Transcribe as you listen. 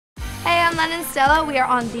I'm Lennon Stella. We are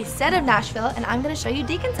on the set of Nashville, and I'm gonna show you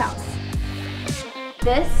Deacon's house.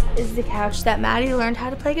 This is the couch that Maddie learned how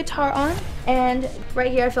to play guitar on. And right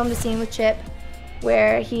here I filmed a scene with Chip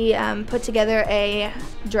where he put together a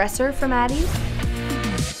dresser for Maddie.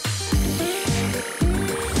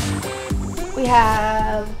 We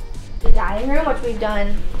have the dining room, which we've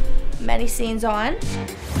done many scenes on.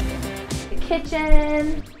 The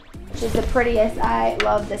kitchen, which is the prettiest. I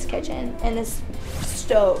love this kitchen. And this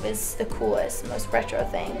stove is the coolest, most retro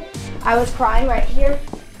thing. I was crying right here.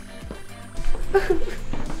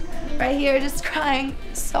 Right here, just crying,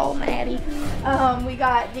 so Maddie. We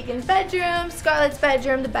got Deacon's bedroom, Scarlett's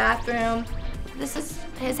bedroom, the bathroom. This is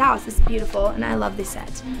his house. It's beautiful, and I love this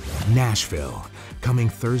set. Nashville, coming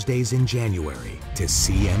Thursdays in January to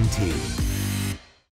CMT.